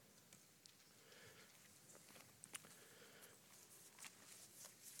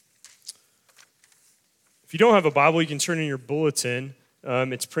If you don't have a Bible, you can turn in your bulletin.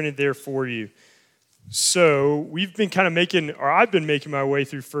 It's printed there for you. So we've been I've been making my way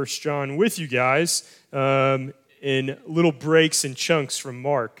through 1 John with you guys in little breaks and chunks from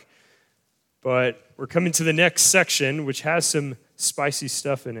Mark. But we're coming to the next section, which has some spicy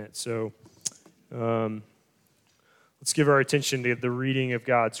stuff in it. So let's give our attention to the reading of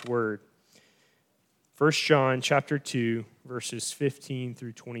God's Word. 1 John chapter 2, verses 15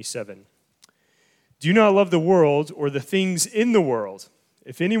 through 27. Do not love the world or the things in the world.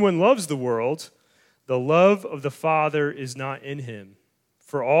 If anyone loves the world, the love of the Father is not in him.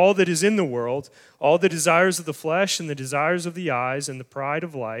 For all that is in the world, all the desires of the flesh and the desires of the eyes and the pride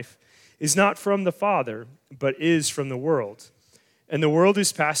of life, is not from the Father, but is from the world. And the world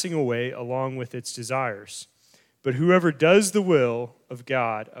is passing away along with its desires. But whoever does the will of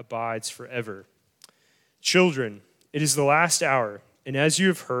God abides forever. Children, it is the last hour, and as you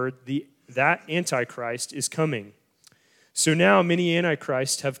have heard, that Antichrist is coming. So now many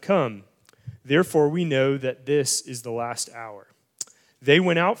Antichrists have come. Therefore we know that this is the last hour. They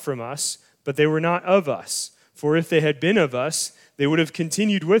went out from us, but they were not of us. For if they had been of us, they would have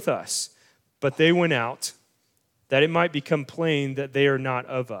continued with us. But they went out, that it might become plain that they are not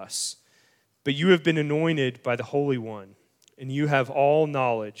of us. But you have been anointed by the Holy One, and you have all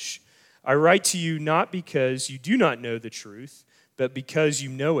knowledge. I write to you not because you do not know the truth, but because you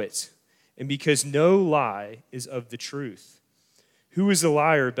know it, and because no lie is of the truth. Who is a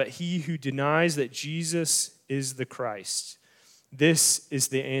liar but he who denies that Jesus is the Christ? This is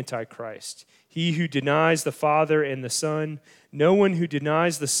the Antichrist. He who denies the Father and the Son. No one who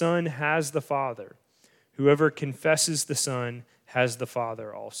denies the Son has the Father. Whoever confesses the Son has the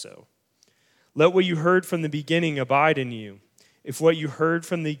Father also. Let what you heard from the beginning abide in you. If what you heard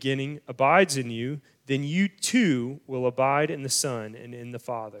from the beginning abides in you, then you too will abide in the Son and in the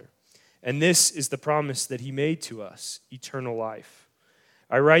Father. And this is the promise that he made to us, eternal life.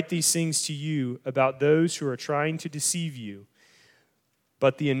 I write these things to you about those who are trying to deceive you,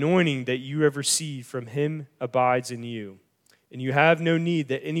 but the anointing that you have received from him abides in you. And you have no need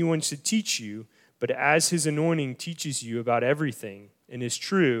that anyone should teach you, but as his anointing teaches you about everything, and is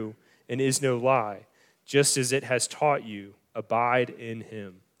true, and is no lie, just as it has taught you, abide in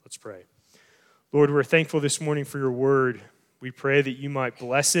him. Let's pray. Lord, we're thankful this morning for your word. We pray that you might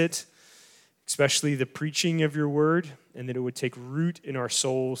bless it, especially the preaching of your word, and that it would take root in our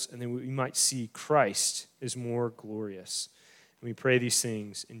souls, and that we might see Christ as more glorious. And we pray these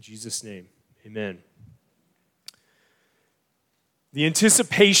things in Jesus' name. Amen. The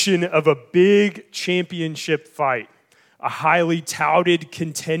anticipation of a big championship fight, a highly touted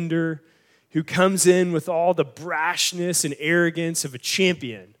contender who comes in with all the brashness and arrogance of a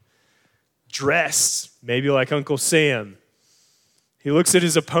champion, dressed maybe like Uncle Sam. He looks at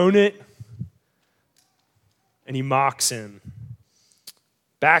his opponent and he mocks him.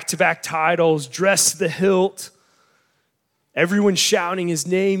 Back-to-back titles, dressed to the hilt, everyone shouting his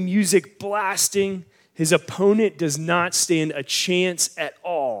name, music blasting. His opponent does not stand a chance at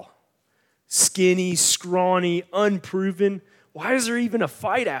all. Skinny, scrawny, unproven. Why is there even a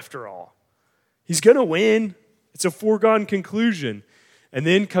fight after all? He's going to win. It's a foregone conclusion. And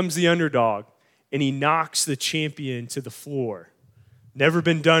then comes the underdog, and he knocks the champion to the floor. Never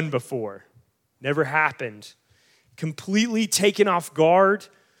been done before. Never happened. Completely taken off guard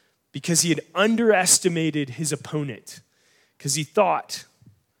because he had underestimated his opponent, because he thought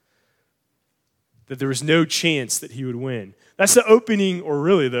that there was no chance that he would win. That's the opening, or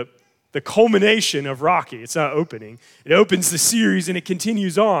really the culmination of Rocky. It's not opening. It opens the series and it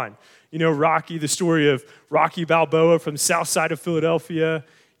continues on. You know, Rocky, the story of Rocky Balboa from the south side of Philadelphia.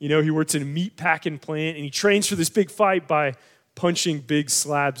 You know, he works in a meat packing plant and he trains for this big fight by punching big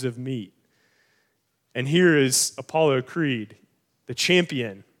slabs of meat. And here is Apollo Creed, the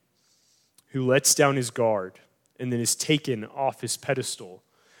champion, who lets down his guard and then is taken off his pedestal.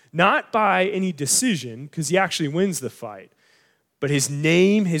 Not by any decision, because he actually wins the fight, but his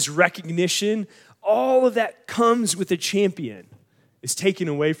name, his recognition, all of that comes with a champion is taken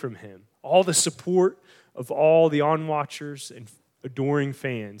away from him. All the support of all the onwatchers and adoring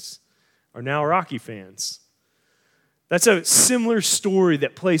fans are now Rocky fans. That's a similar story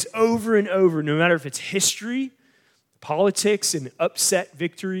that plays over and over, no matter if it's history, politics, and upset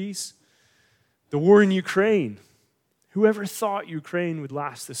victories. The war in Ukraine. Whoever thought Ukraine would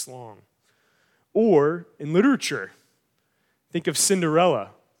last this long? Or in literature, think of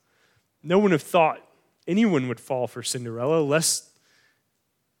Cinderella. No one would have thought anyone would fall for Cinderella, lest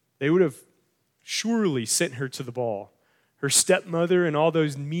they would have surely sent her to the ball. Her stepmother and all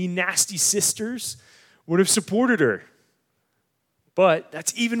those mean, nasty sisters would have supported her. But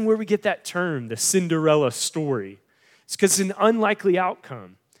that's even where we get that term, the Cinderella story. It's because it's an unlikely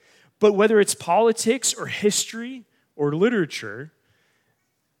outcome. But whether it's politics or history or literature,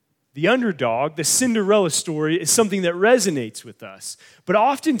 the underdog, the Cinderella story, is something that resonates with us. But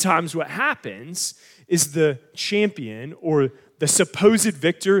oftentimes what happens is the champion or the supposed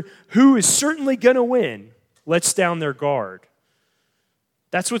victor, who is certainly going to win, lets down their guard.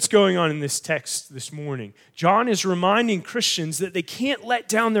 That's what's going on in this text this morning. John is reminding Christians that they can't let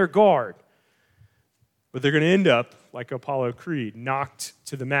down their guard, but they're going to end up, like Apollo Creed, knocked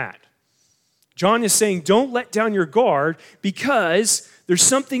to the mat. John is saying, don't let down your guard because there's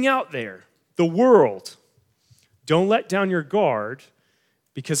something out there, the world. Don't let down your guard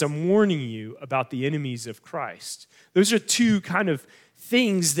because I'm warning you about the enemies of Christ. Those are two kind of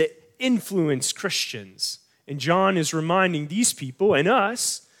things that influence Christians. And John is reminding these people and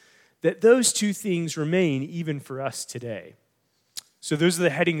us that those two things remain even for us today. So those are the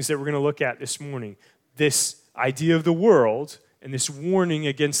headings that we're going to look at this morning. This idea of the world and this warning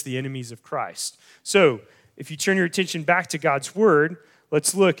against the enemies of Christ. So if you turn your attention back to God's word,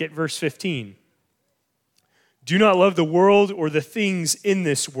 let's look at verse 15. Do not love the world or the things in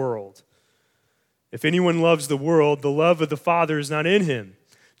this world. If anyone loves the world, the love of the Father is not in him.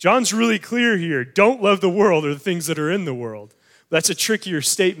 John's really clear here. Don't love the world or the things that are in the world. That's a trickier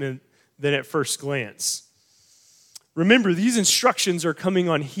statement than at first glance. Remember, these instructions are coming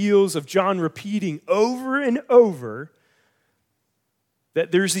on heels of John repeating over and over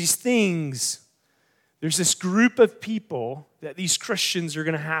that there's these things, there's this group of people that these Christians are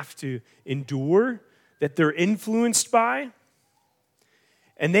going to have to endure, that they're influenced by,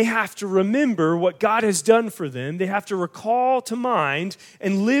 and they have to remember what God has done for them. They have to recall to mind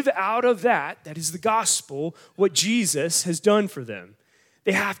and live out of that is the gospel, what Jesus has done for them.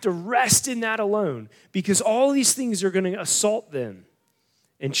 They have to rest in that alone because all these things are going to assault them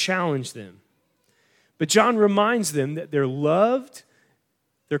and challenge them. But John reminds them that they're loved,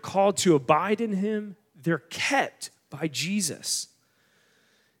 they're called to abide in him, they're kept by Jesus.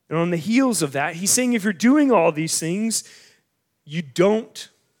 And on the heels of that, he's saying if you're doing all these things, you don't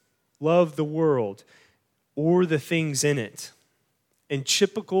love the world or the things in it. In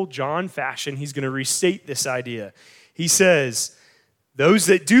typical John fashion, he's going to restate this idea. He says, those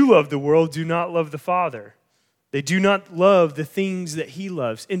that do love the world do not love the Father. They do not love the things that he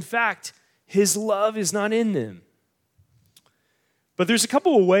loves. In fact, his love is not in them. But there's a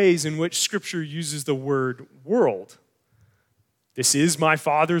couple of ways in which Scripture uses the word world. This is my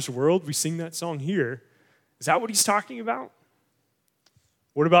Father's world. We sing that song here. Is that what he's talking about?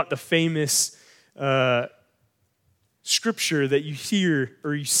 What about the famous scripture that you hear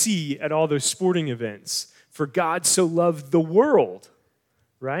or you see at all those sporting events? For God so loved the world,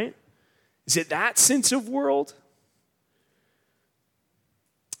 right? Is it that sense of world?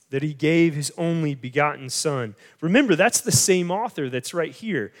 That he gave his only begotten Son. Remember, that's the same author that's right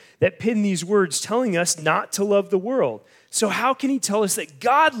here that penned these words telling us not to love the world. So how can he tell us that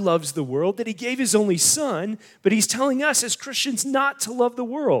God loves the world, that he gave his only Son, but he's telling us as Christians not to love the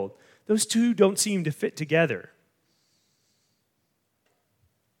world? Those two don't seem to fit together.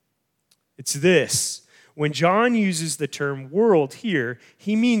 It's this. When John uses the term world here,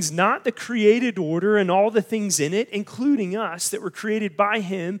 he means not the created order and all the things in it, including us, that were created by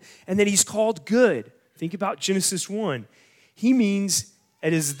him and that he's called good. Think about Genesis 1. He means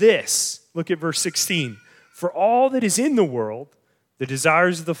it is this. Look at verse 16. For all that is in the world, the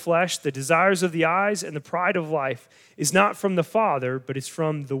desires of the flesh, the desires of the eyes, and the pride of life is not from the Father, but it's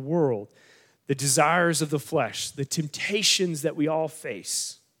from the world. The desires of the flesh, the temptations that we all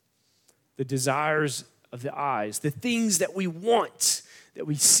face, the desires of the eyes, the things that we want, that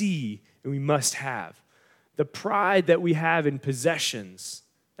we see, and we must have. The pride that we have in possessions,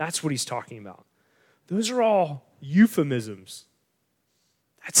 that's what he's talking about. Those are all euphemisms.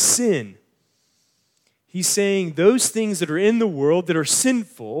 That's sin. He's saying those things that are in the world that are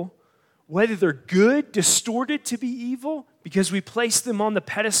sinful, whether they're good, distorted to be evil, because we place them on the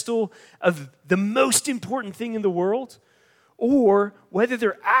pedestal of the most important thing in the world, or whether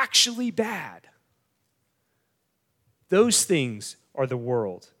they're actually bad. Those things are the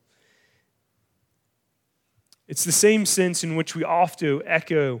world. It's the same sense in which we often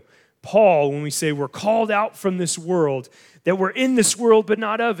echo Paul when we say we're called out from this world, that we're in this world but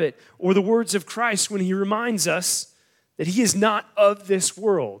not of it, or the words of Christ when he reminds us that he is not of this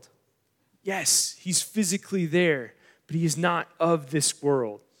world. Yes, he's physically there, but he is not of this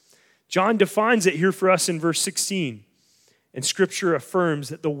world. John defines it here for us in verse 16, and Scripture affirms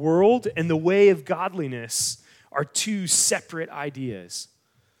that the world and the way of godliness are two separate ideas.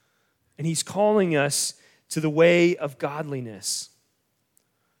 And he's calling us to the way of godliness.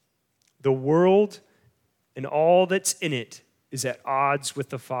 The world and all that's in it is at odds with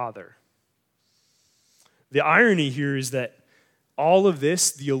the Father. The irony here is that all of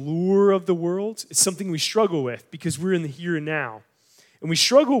this, the allure of the world, is something we struggle with because we're in the here and now. And we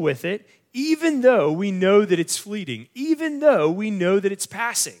struggle with it even though we know that it's fleeting, even though we know that it's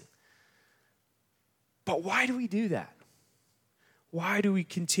passing. But why do we do that? Why do we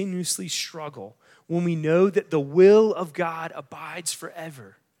continuously struggle when we know that the will of God abides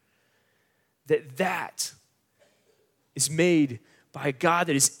forever? That is made by a God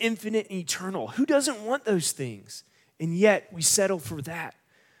that is infinite and eternal. Who doesn't want those things? And yet we settle for that,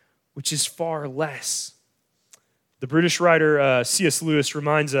 which is far less. The British writer C.S. Lewis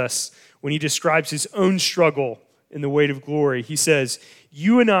reminds us when he describes his own struggle in the weight of glory. He says,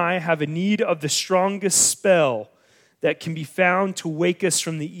 "You and I have a need of the strongest spell that can be found to wake us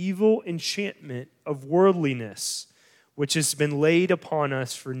from the evil enchantment of worldliness, which has been laid upon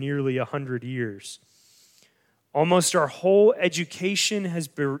us for nearly 100 years. Almost our whole education has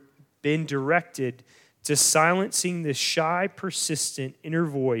been directed to silencing this shy, persistent inner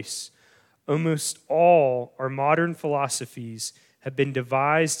voice. Almost all our modern philosophies have been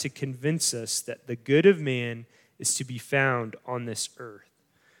devised to convince us that the good of man is to be found on this earth."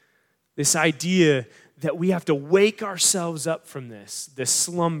 This idea that we have to wake ourselves up from this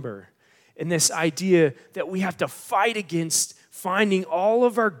slumber, and this idea that we have to fight against finding all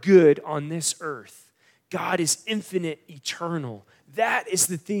of our good on this earth. God is infinite, eternal. That is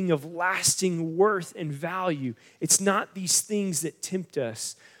the thing of lasting worth and value. It's not these things that tempt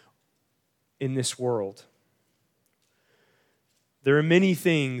us in this world. There are many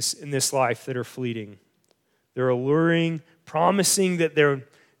things in this life that are fleeting. They're alluring, promising that they'll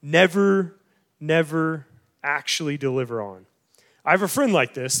never actually deliver on. I have a friend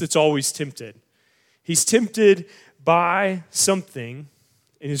like this that's always tempted. He's tempted by something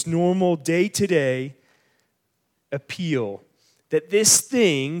in his normal day-to-day appeal, that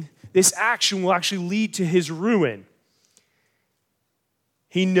this action will actually lead to his ruin.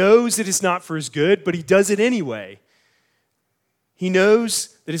 He knows that it's not for his good, but he does it anyway. He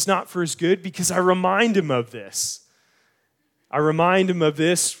knows that it's not for his good because I remind him of this. I remind him of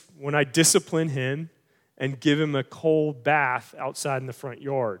this when I discipline him and give him a cold bath outside in the front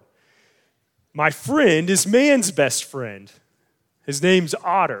yard. My friend is man's best friend. His name's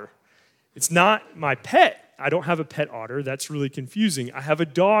Otter. It's not my pet. I don't have a pet otter. That's really confusing. I have a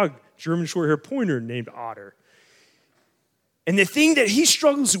dog, German short-hair pointer named Otter. And the thing that he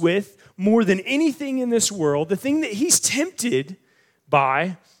struggles with more than anything in this world, the thing that he's tempted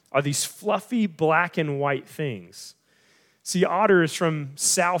by are these fluffy black and white things. See, Otter is from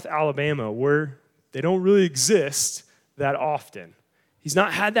South Alabama, where they don't really exist that often. He's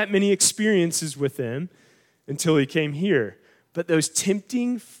not had that many experiences with them until he came here. But those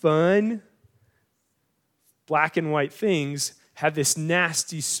tempting, fun, black and white things have this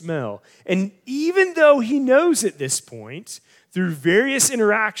nasty smell. And even though he knows at this point, through various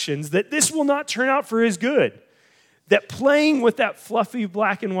interactions, that this will not turn out for his good, that playing with that fluffy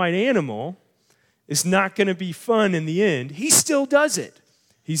black and white animal is not going to be fun in the end, he still does it.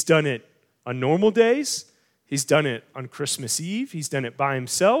 He's done it on normal days. He's done it on Christmas Eve. He's done it by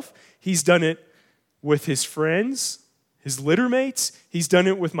himself. He's done it with his friends, his litter mates. He's done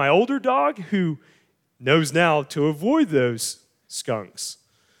it with my older dog, who knows now to avoid those skunks.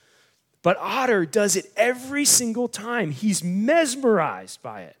 But Otter does it every single time. He's mesmerized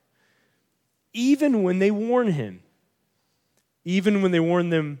by it. Even when they warn him. Even when they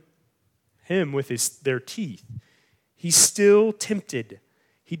warn him with their teeth. He's still tempted.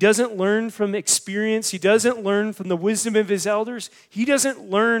 He doesn't learn from experience. He doesn't learn from the wisdom of his elders. He doesn't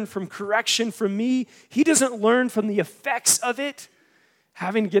learn from correction from me. He doesn't learn from the effects of it.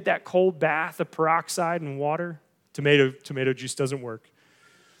 Having to get that cold bath of peroxide and water. Tomato juice doesn't work.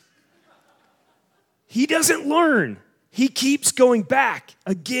 He doesn't learn. He keeps going back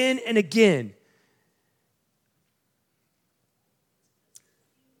again and again.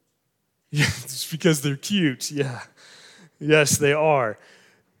 Yeah, it's because they're cute. Yeah. Yes, they are.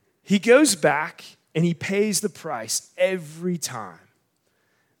 He goes back and he pays the price every time.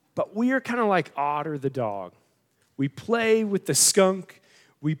 But we are kind of like Otter the dog. We play with the skunk.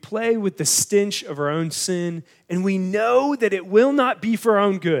 We play with the stench of our own sin. And we know that it will not be for our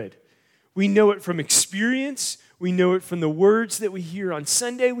own good. We know it from experience. We know it from the words that we hear on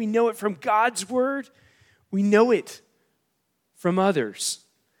Sunday. We know it from God's word. We know it from others.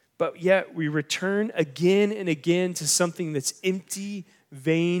 But yet we return again and again to something that's empty,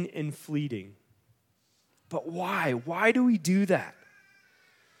 vain, and fleeting. But why? Why do we do that?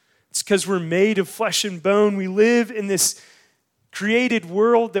 It's because we're made of flesh and bone. We live in this created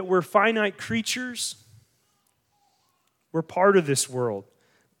world that we're finite creatures. We're part of this world,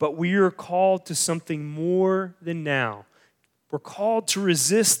 but we are called to something more than now. We're called to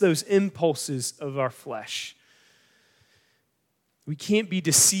resist those impulses of our flesh. We can't be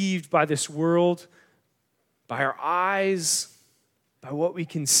deceived by this world, by our eyes, by what we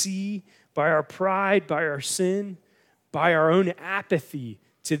can see, by our pride, by our sin, by our own apathy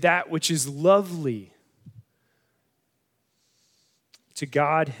to that which is lovely, to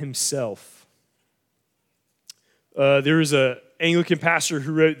God himself. There was an Anglican pastor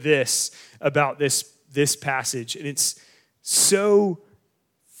who wrote this about this passage, and it's so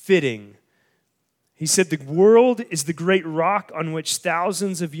fitting. He said, "The world is the great rock on which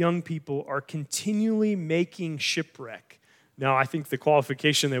thousands of young people are continually making shipwreck." Now, I think the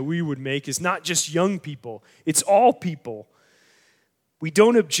qualification that we would make is not just young people, it's all people. We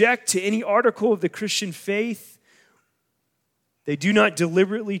don't object to any article of the Christian faith. They do not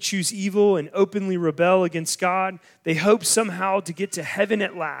deliberately choose evil and openly rebel against God. They hope somehow to get to heaven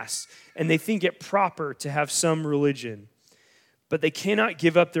at last, and they think it proper to have some religion. But they cannot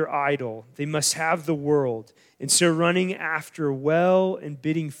give up their idol. They must have the world. And so running after well and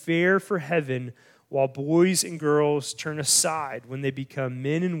bidding fair for heaven, while boys and girls turn aside when they become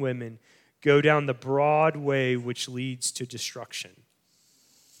men and women, go down the broad way which leads to destruction.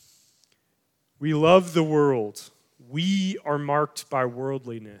 We love the world. We are marked by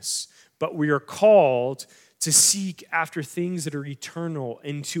worldliness, but we are called to seek after things that are eternal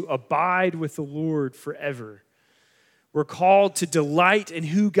and to abide with the Lord forever. We're called to delight in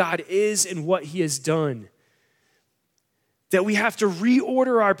who God is and what he has done. That we have to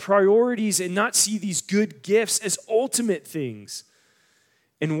reorder our priorities and not see these good gifts as ultimate things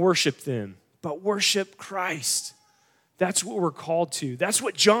and worship them, but worship Christ. That's what we're called to. That's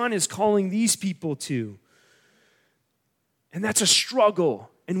what John is calling these people to. And that's a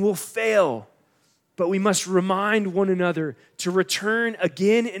struggle, and we'll fail. But we must remind one another to return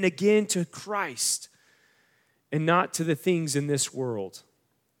again and again to Christ and not to the things in this world.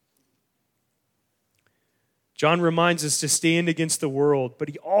 John reminds us to stand against the world, but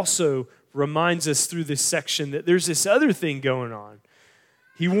he also reminds us through this section that there's this other thing going on.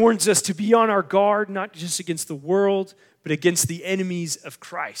 He warns us to be on our guard, not just against the world, but against the enemies of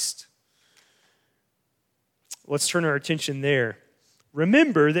Christ. Let's turn our attention there.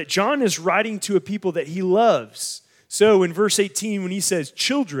 Remember that John is writing to a people that he loves. So in verse 18, when he says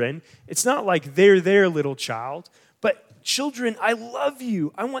children, it's not like they're their little child, but children, I love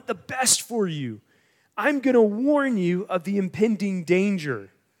you. I want the best for you. I'm going to warn you of the impending danger.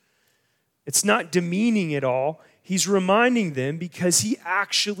 It's not demeaning at all. He's reminding them because he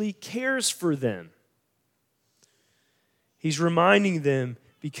actually cares for them. He's reminding them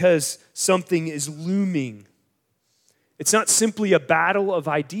because something is looming. It's not simply a battle of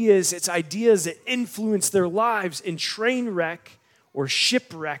ideas. It's ideas that influence their lives and train wreck or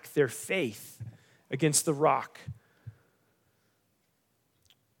shipwreck their faith against the rock.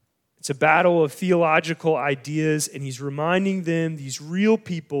 It's a battle of theological ideas, and he's reminding them, these real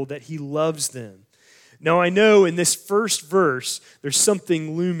people, that he loves them. Now, I know in this first verse, there's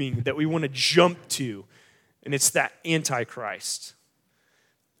something looming that we want to jump to, and it's that Antichrist.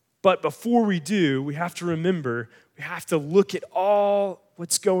 But before we do, we have to remember, we have to look at all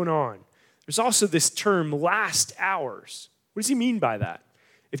what's going on. There's also this term, last hours. What does he mean by that?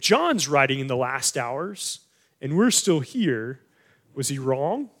 If John's writing in the last hours, and we're still here, was he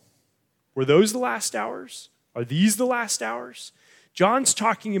wrong? Were those the last hours? Are these the last hours? John's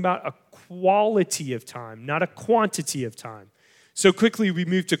talking about a quality of time, not a quantity of time. So quickly we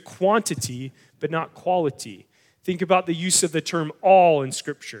move to quantity, but not quality. Think about the use of the term all in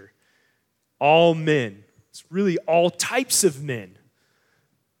Scripture. All men. It's really all types of men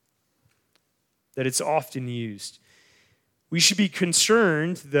that it's often used. We should be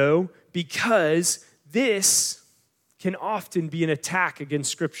concerned, though, because this can often be an attack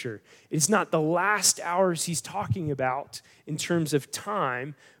against Scripture. It's not the last hours he's talking about in terms of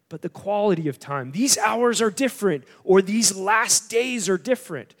time, but the quality of time. These hours are different, or these last days are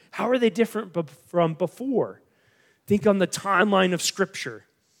different. How are they different from before? Think on the timeline of Scripture.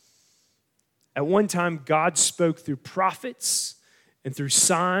 At one time, God spoke through prophets and through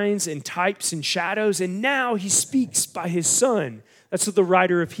signs and types and shadows, and now he speaks by his Son. That's what the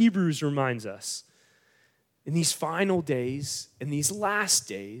writer of Hebrews reminds us. In these final days and these last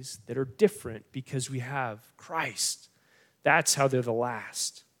days that are different because we have Christ. That's how they're the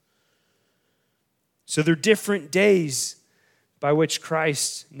last. So they're different days by which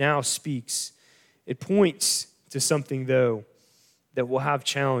Christ now speaks. It points to something, though, that will have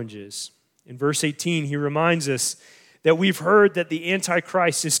challenges. In verse 18, he reminds us that we've heard that the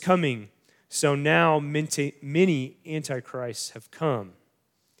Antichrist is coming, so now many Antichrists have come.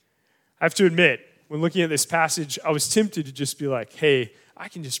 I have to admit, when looking at this passage, I was tempted to just be like, hey, I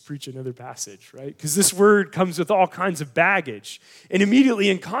can just preach another passage, right? Because this word comes with all kinds of baggage. And immediately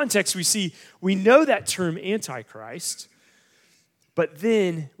in context, we know that term Antichrist, but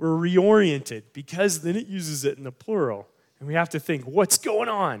then we're reoriented because then it uses it in the plural. And we have to think, what's going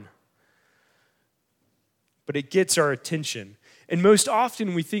on? But it gets our attention. And most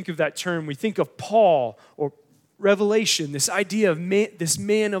often we think of that term, we think of Paul or Revelation, this idea of this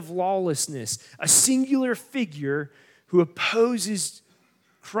man of lawlessness, a singular figure who opposes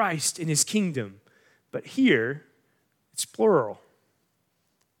Christ in his kingdom. But here, it's plural.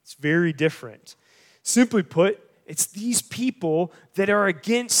 It's very different. Simply put, it's these people that are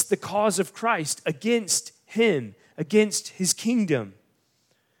against the cause of Christ, against him, against his kingdom.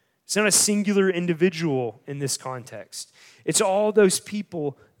 It's not a singular individual in this context. It's all those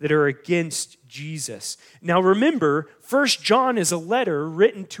people that are against Jesus. Now remember, 1 John is a letter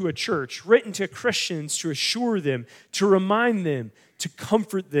written to a church, written to Christians to assure them, to remind them, to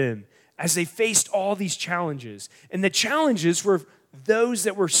comfort them as they faced all these challenges. And the challenges were those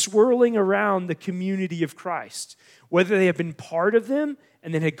that were swirling around the community of Christ, whether they had been part of them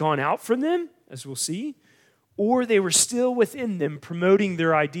and then had gone out from them, as we'll see, or they were still within them promoting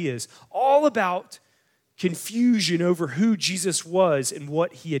their ideas, all about confusion over who Jesus was and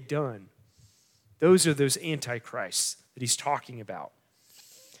what he had done. Those are those antichrists that he's talking about.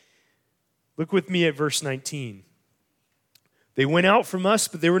 Look with me at verse 19. They went out from us,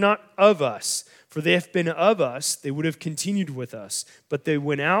 but they were not of us. For they have been of us, they would have continued with us. But they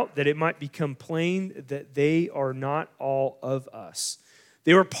went out that it might become plain that they are not all of us.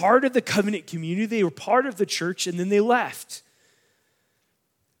 They were part of the covenant community. They were part of the church, and then they left.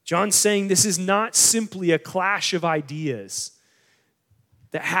 John's saying this is not simply a clash of ideas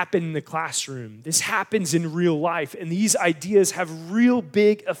that happen in the classroom. This happens in real life, and these ideas have real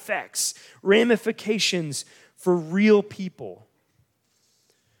big effects, ramifications for real people.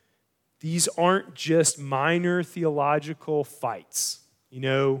 These aren't just minor theological fights,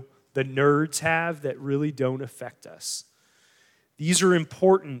 the nerds have that really don't affect us. These are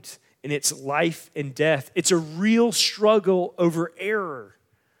important, and it's life and death. It's a real struggle over error,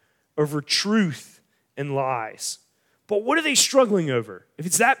 over truth and lies. But what are they struggling over? If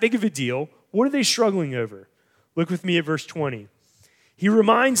it's that big of a deal, what are they struggling over? Look with me at verse 20. He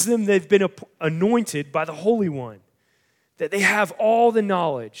reminds them they've been anointed by the Holy One, that they have all the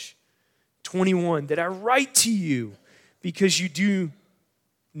knowledge. 21, that I write to you because you do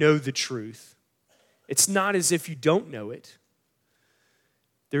know the truth. It's not as if you don't know it.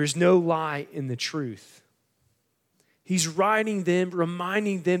 There is no lie in the truth. He's writing them,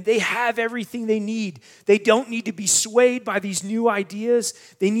 reminding them they have everything they need. They don't need to be swayed by these new ideas.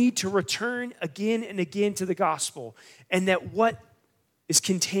 They need to return again and again to the gospel. And that what is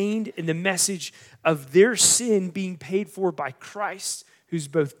contained in the message of their sin being paid for by Christ, who's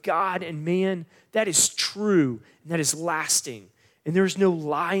both God and man, that is true and that is lasting. And there's no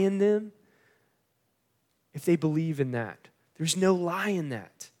lie in them if they believe in that. There's no lie in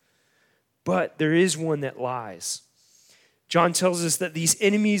that. But there is one that lies. John tells us that these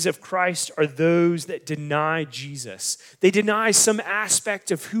enemies of Christ are those that deny Jesus. They deny some aspect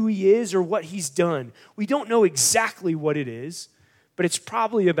of who he is or what he's done. We don't know exactly what it is, but it's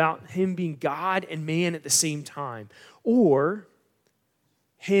probably about him being God and man at the same time, or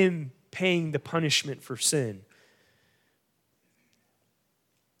him paying the punishment for sin.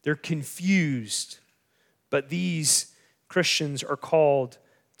 They're confused, but these Christians are called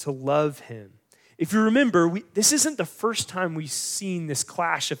to love him. If you remember, this isn't the first time we've seen this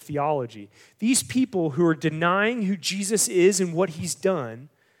clash of theology. These people who are denying who Jesus is and what he's done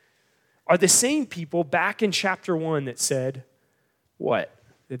are the same people back in chapter 1 that said, what?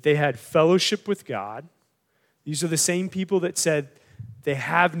 That they had fellowship with God. These are the same people that said they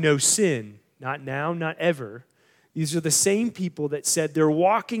have no sin, not now, not ever. These are the same people that said they're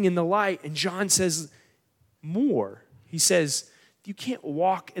walking in the light, and John says more. He says, you can't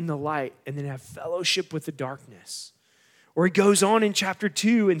walk in the light and then have fellowship with the darkness. Or he goes on in chapter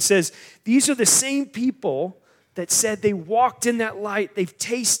 2 and says, these are the same people that said they walked in that light, they've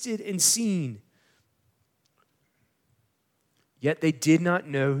tasted and seen. Yet they did not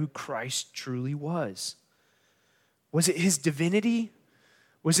know who Christ truly was. Was it his divinity?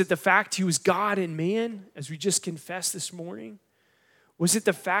 Was it the fact he was God and man, as we just confessed this morning? Was it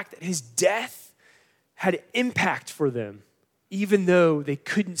the fact that his death had impact for them, even though they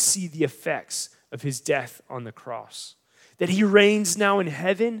couldn't see the effects of his death on the cross? That he reigns now in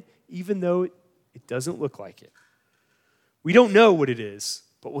heaven, even though it doesn't look like it. We don't know what it is,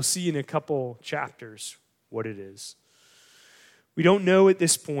 but we'll see in a couple chapters what it is. We don't know at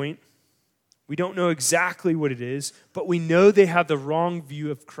this point. We don't know exactly what it is, but we know they have the wrong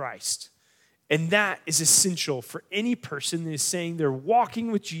view of Christ. And that is essential for any person that is saying they're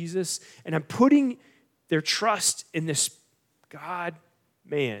walking with Jesus and I'm putting their trust in this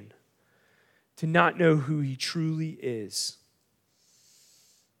God-man to not know who he truly is.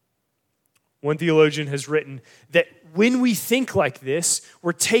 One theologian has written that when we think like this,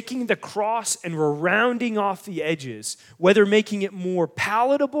 we're taking the cross and we're rounding off the edges, whether making it more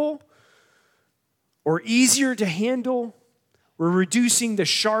palatable or easier to handle. We're reducing the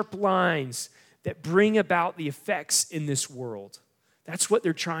sharp lines that bring about the effects in this world. That's what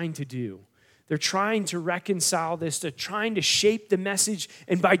they're trying to do. They're trying to reconcile this. They're trying to shape the message.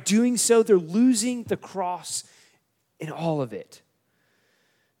 And by doing so, they're losing the cross in all of it.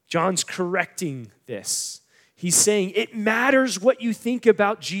 John's correcting this. He's saying, it matters what you think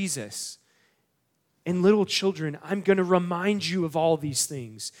about Jesus. And little children, I'm going to remind you of all these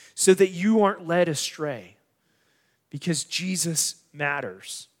things so that you aren't led astray. Because Jesus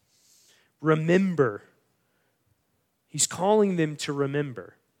matters. Remember. He's calling them to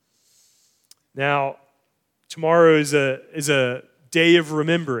remember. Now, tomorrow is a day of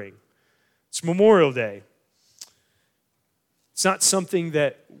remembering. It's Memorial Day. It's not something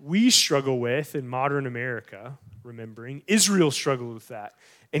that we struggle with in modern America, remembering. Israel struggled with that.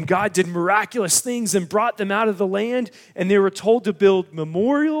 And God did miraculous things and brought them out of the land, and they were told to build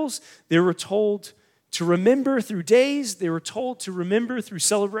memorials. They were told to remember through days. They were told to remember through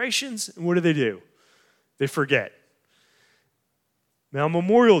celebrations. And what do? They forget. Now,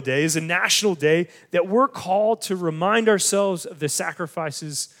 Memorial Day is a national day that we're called to remind ourselves of the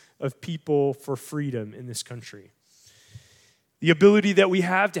sacrifices of people for freedom in this country. The ability that we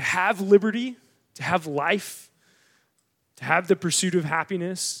have to have liberty, to have life, to have the pursuit of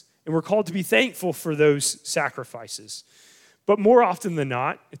happiness, and we're called to be thankful for those sacrifices. But more often than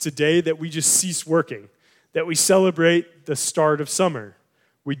not, it's a day that we just cease working, that we celebrate the start of summer.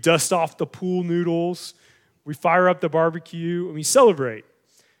 We dust off the pool noodles, we fire up the barbecue, and we celebrate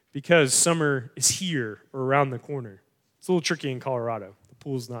because summer is here or around the corner. It's a little tricky in Colorado. The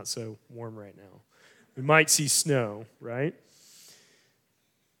pool's not so warm right now. We might see snow, right?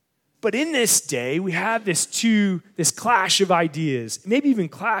 But in this day, we have this clash of ideas, maybe even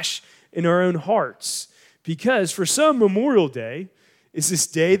clash in our own hearts. Because for some, Memorial Day is this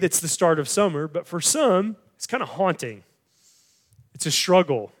day that's the start of summer, but for some, it's kind of haunting. It's a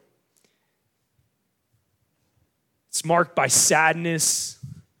struggle. It's marked by sadness,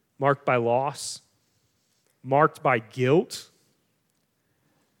 marked by loss, marked by guilt,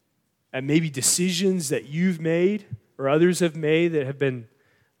 and maybe decisions that you've made or others have made that have been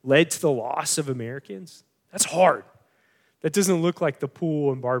led to the loss of Americans. That's hard. That doesn't look like the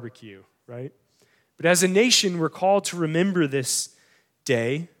pool and barbecue, right? But as a nation, we're called to remember this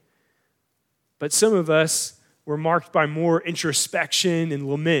day. But some of us were marked by more introspection and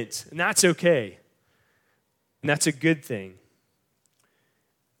lament, and that's okay. And that's a good thing.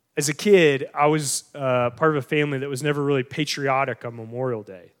 As a kid, I was part of a family that was never really patriotic on Memorial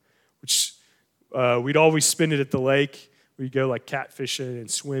Day, which we'd always spend it at the lake. We'd go like catfishing and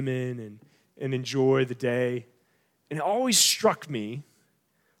swimming and enjoy the day. And it always struck me,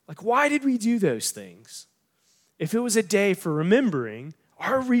 like, why did we do those things? If it was a day for remembering,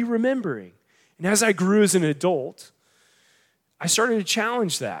 are we remembering? And as I grew as an adult, I started to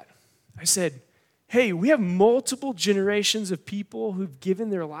challenge that. I said, hey, we have multiple generations of people who've given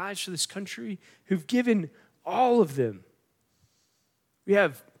their lives for this country, who've given all of them. We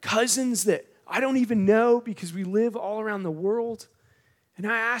have cousins that I don't even know because we live all around the world. And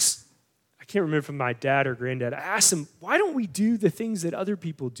I can't remember from my dad or granddad, I asked them, why don't we do the things that other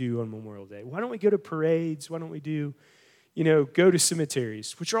people do on Memorial Day? Why don't we go to parades? Why don't we go to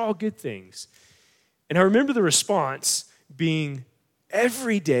cemeteries, which are all good things? And I remember the response being,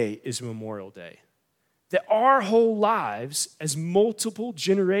 every day is Memorial Day. That our whole lives, as multiple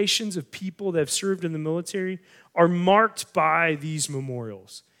generations of people that have served in the military, are marked by these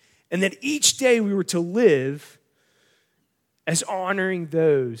memorials. And that each day we were to live as honoring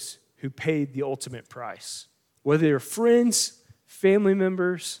those who paid the ultimate price, whether they're friends, family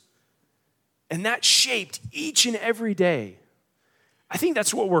members, and that shaped each and every day. I think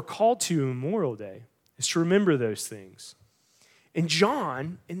that's what we're called to on Memorial Day, is to remember those things. And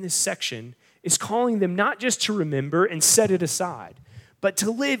John, in this section, is calling them not just to remember and set it aside, but to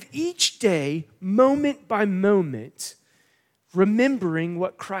live each day, moment by moment, remembering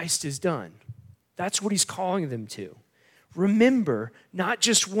what Christ has done. That's what he's calling them to. Remember, not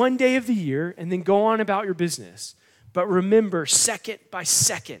just one day of the year and then go on about your business, but remember second by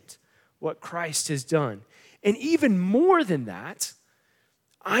second what Christ has done. And even more than that,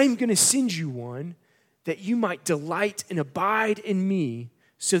 I'm going to send you one that you might delight and abide in me,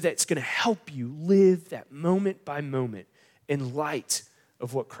 so that it's going to help you live that moment by moment in light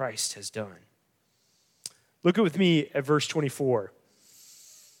of what Christ has done. Look with me at verse 24.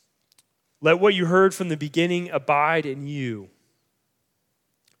 Let what you heard from the beginning abide in you.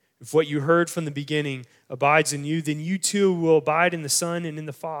 If what you heard from the beginning abides in you, then you too will abide in the Son and in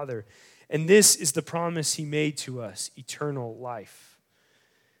the Father. And this is the promise he made to us, eternal life.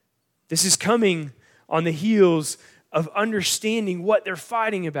 This is coming on the heels of understanding what they're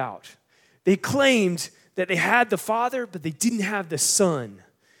fighting about. They claimed that they had the Father, but they didn't have the Son.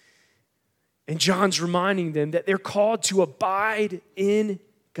 And John's reminding them that they're called to abide in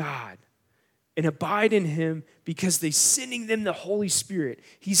God and abide in him, because they're sending them the Holy Spirit.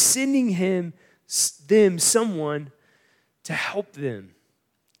 He's sending them someone to help them.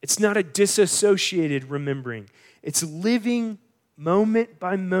 It's not a disassociated remembering. It's living moment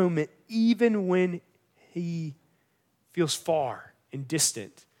by moment, even when he feels far and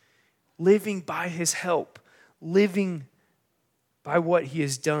distant. Living by his help. Living by what he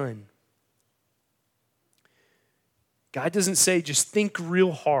has done. God doesn't say just think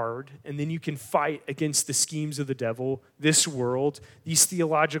real hard and then you can fight against the schemes of the devil, this world, these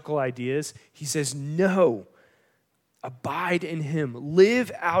theological ideas. He says, no, abide in him.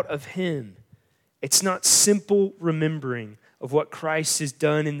 Live out of him. It's not simple remembering of what Christ has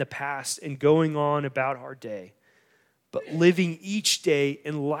done in the past and going on about our day, but living each day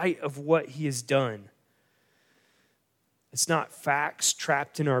in light of what he has done. It's not facts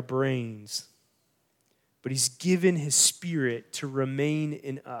trapped in our brains, but he's given his Spirit to remain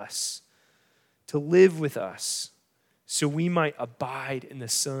in us, to live with us, so we might abide in the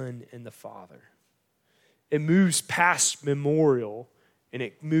Son and the Father. It moves past memorial and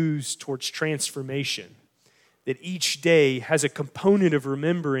it moves towards transformation. That each day has a component of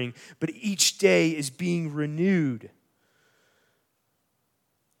remembering, but each day is being renewed.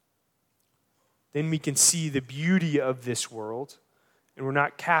 Then we can see the beauty of this world, and we're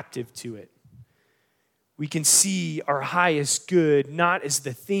not captive to it. We can see our highest good not as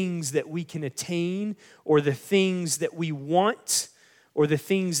the things that we can attain or the things that we want or the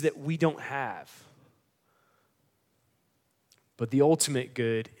things that we don't have. But the ultimate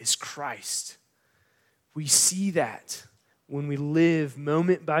good is Christ. We see that when we live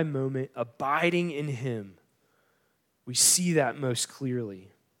moment by moment, abiding in him. We see that most clearly.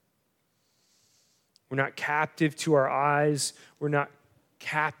 We're not captive to our eyes. We're not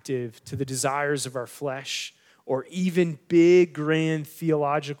captive to the desires of our flesh or even big, grand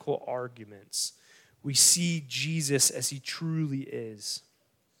theological arguments. We see Jesus as he truly is.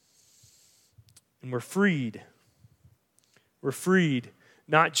 And we're freed. We're freed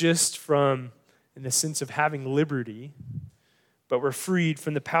not just from, in the sense of having liberty, but we're freed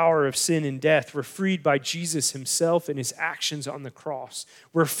from the power of sin and death. We're freed by Jesus himself and his actions on the cross.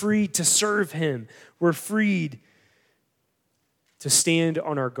 We're freed to serve him. We're freed to stand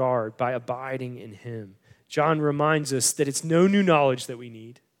on our guard by abiding in him. John reminds us that it's no new knowledge that we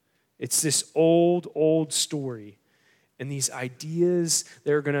need. It's this old story. And these ideas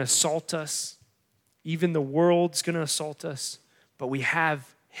that are going to assault us, even the world's going to assault us, but we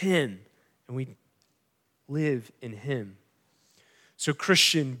have him and we live in him. So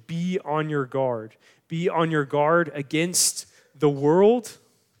Christian, be on your guard. Be on your guard against the world.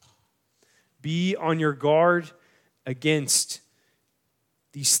 Be on your guard against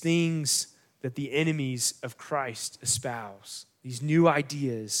these things that the enemies of Christ espouse. These new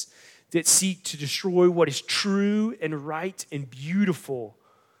ideas that seek to destroy what is true and right and beautiful.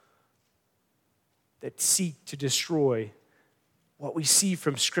 That seek to destroy what we see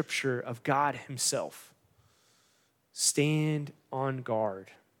from Scripture of God himself. Stand on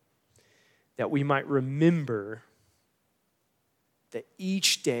guard, that we might remember that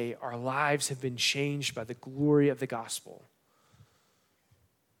each day our lives have been changed by the glory of the gospel,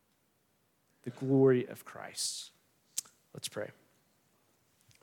 the glory of Christ. Let's pray.